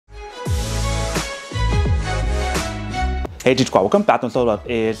Hey G Squad, welcome back to another episode of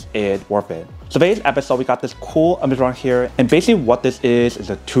Is It Worth It? So today's episode, we got this cool image around here, and basically what this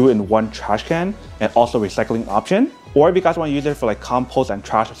is a 2-in-1 trash can and also recycling option. Or if you guys want to use it for like compost and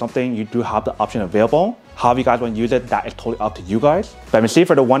trash or something, you do have the option available. However you guys want to use it, that is totally up to you guys. But I'm see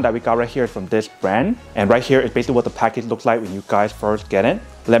for the one that we got right here is from this brand, and right here is basically what the package looks like when you guys first get it.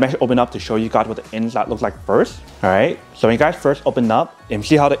 Let me actually open up to show you guys what the inside looks like first. Alright, so when you guys first open up, you can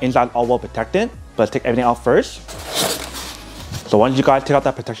see how the inside is all well protected, but let's take everything out first. So once you guys take out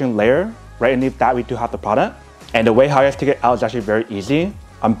that protection layer, right underneath that we do have the product. And the way how you guys take it out is actually very easy.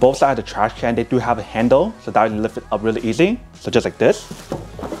 On both sides of the trash can, they do have a handle, so that will lift it up really easy. So just like this.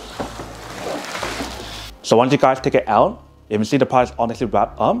 So once you guys take it out, you can see the product is honestly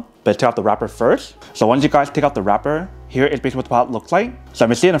wrapped up, but take out the wrapper first. So once you guys take out the wrapper, here is basically what the product looks like. So you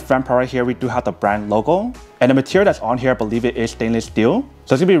can see in the front part right here, we do have the brand logo. And the material that's on here, I believe it is stainless steel.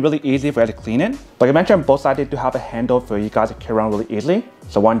 So it's gonna be really easy for you to clean it. Like I mentioned, on both sides, they do have a handle for you guys to carry around really easily.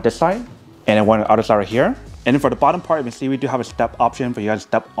 So one on this side, and then one on the other side right here. And then for the bottom part, you can see we do have a step option for you guys to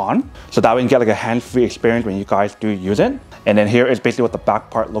step on. So that way you can get like a hands-free experience when you guys do use it. And then here is basically what the back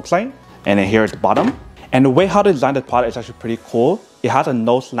part looks like. And then here is the bottom. And the way how they designed the product is actually pretty cool. It has a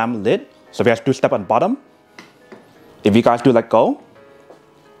no slam lid. So if you guys do step on the bottom, if you guys do let go,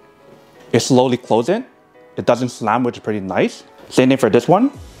 it slowly closes it. It doesn't slam, which is pretty nice. Same thing for this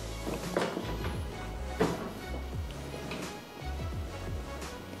one.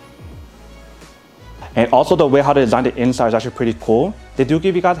 And also the way how they designed the inside is actually pretty cool. They do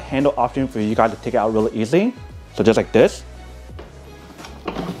give you guys a handle option for you guys to take it out really easily. So just like this.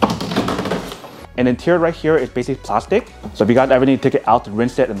 And the interior right here is basically plastic. So if you guys ever need to take it out to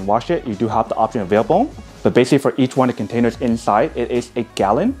rinse it and wash it, you do have the option available. But basically for each one of the containers inside, it is 8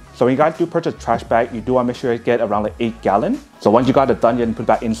 gallon. So when you guys do purchase a trash bag, you do want to make sure you get around like 8 gallon. So once you got it done, you can put it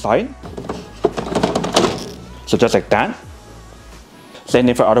back inside. So just like that. Same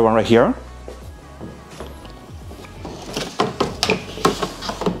thing for the other one right here.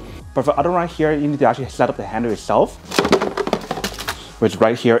 But for the other one right here, you need to actually set up the handle yourself, which is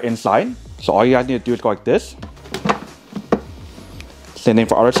right here inside. So all you guys need to do is go like this. Same thing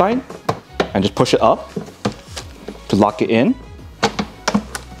for the other side. And just push it up to lock it in.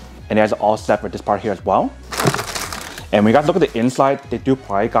 And you guys are all set for this part here as well. And when you guys look at the inside, they do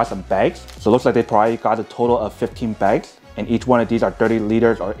provide you guys some bags. So it looks like they provide you guys a total of 15 bags. And each one of these are 30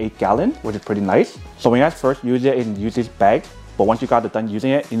 liters or 8 gallon, which is pretty nice. So when you guys first use it, you can use these bags. But once you got it done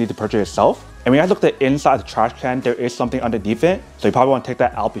using it, you need to purchase it yourself. And when you guys look at the inside of the trash can, there is something underneath it. So you probably want to take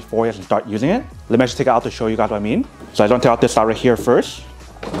that out before you guys start using it. Let me actually take it out to show you guys what I mean. So I don't take out this side right here first.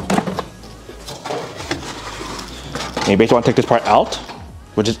 And you basically want to take this part out,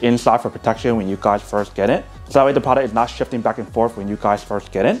 which is inside for protection when you guys first get it. So that way the product is not shifting back and forth when you guys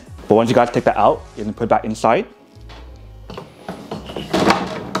first get it. But once you guys take that out, you can put it back inside.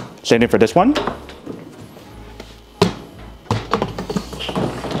 Same thing for this one.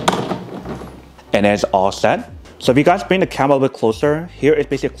 And then it's all set. So if you guys bring the camera a little bit closer, here is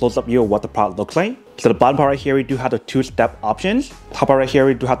basically a close-up view of what the product looks like. So the bottom part right here, we do have the 2-step options. Top part right here,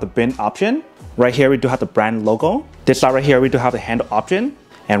 we do have the bin option. Right here, we do have the brand logo. This side right here, we do have the handle option.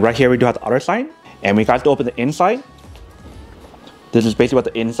 And right here, we do have the other side. And when you guys do open the inside, this is basically what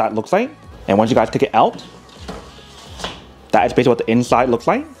the inside looks like. And once you guys take it out, that is basically what the inside looks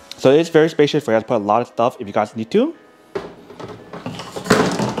like. So it is very spacious for you guys to put a lot of stuff if you guys need to.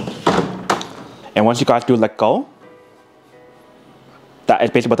 And once you guys do let go, that is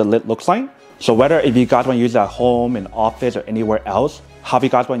basically what the lid looks like. So whether if you guys want to use it at home, in office, or anywhere else, how you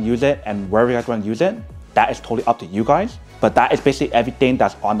guys want to use it and wherever you guys want to use it, that is totally up to you guys. But that is basically everything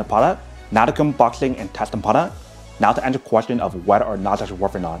that's on the product. Now to unboxing and test the product. Now to answer the question of whether or not it's actually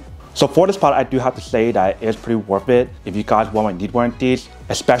worth it or not. So for this product, I do have to say that it is pretty worth it if you guys want to need one of these,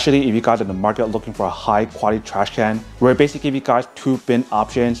 especially if you guys are in the market looking for a high quality trash can, where it basically give you guys 2 bin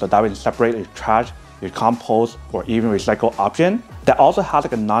options, so that way you can separate your trash, your compost, or even recycle option. That also has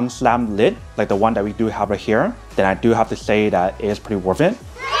like a non-slam lid, like the one that we do have right here. Then I do have to say that it is pretty worth it.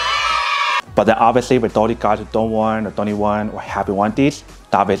 But then obviously with those guys who don't want or don't need one or haven't want these,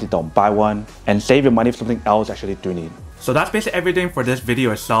 obviously don't buy one and save your money for something else you actually do need. So that's basically everything for this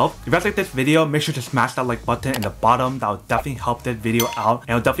video itself. If you guys like this video, make sure to smash that like button in the bottom. That will definitely help this video out, and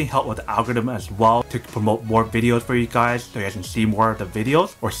it will definitely help with the algorithm as well to promote more videos for you guys, so you guys can see more of the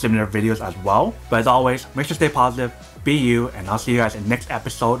videos or similar videos as well. But as always, make sure to stay positive, be you, and I'll see you guys in the next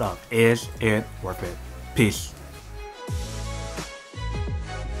episode of Is It Worth It? Peace.